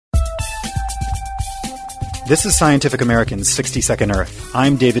This is Scientific American's 60-Second Earth.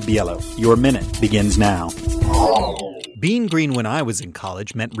 I'm David Biello. Your minute begins now. Being green when I was in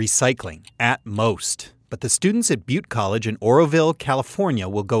college meant recycling, at most. But the students at Butte College in Oroville, California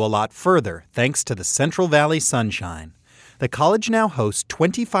will go a lot further thanks to the Central Valley sunshine. The college now hosts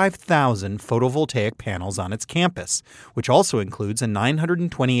 25,000 photovoltaic panels on its campus, which also includes a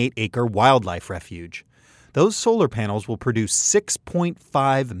 928-acre wildlife refuge. Those solar panels will produce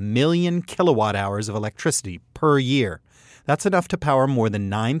 6.5 million kilowatt hours of electricity per year. That's enough to power more than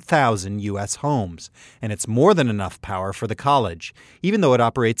 9,000 U.S. homes, and it's more than enough power for the college, even though it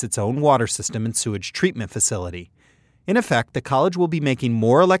operates its own water system and sewage treatment facility. In effect, the college will be making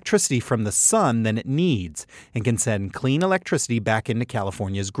more electricity from the sun than it needs and can send clean electricity back into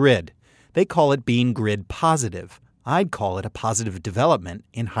California's grid. They call it being grid positive. I'd call it a positive development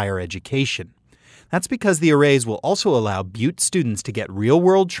in higher education. That's because the arrays will also allow Butte students to get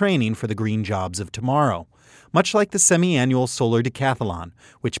real-world training for the green jobs of tomorrow, much like the semi-annual Solar Decathlon,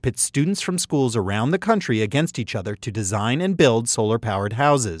 which pits students from schools around the country against each other to design and build solar-powered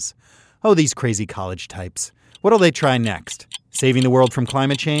houses. Oh, these crazy college types. What'll they try next? Saving the world from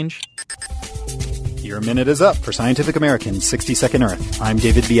climate change? Your minute is up for Scientific American's 60-Second Earth. I'm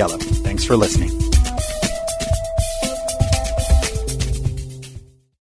David Biello. Thanks for listening.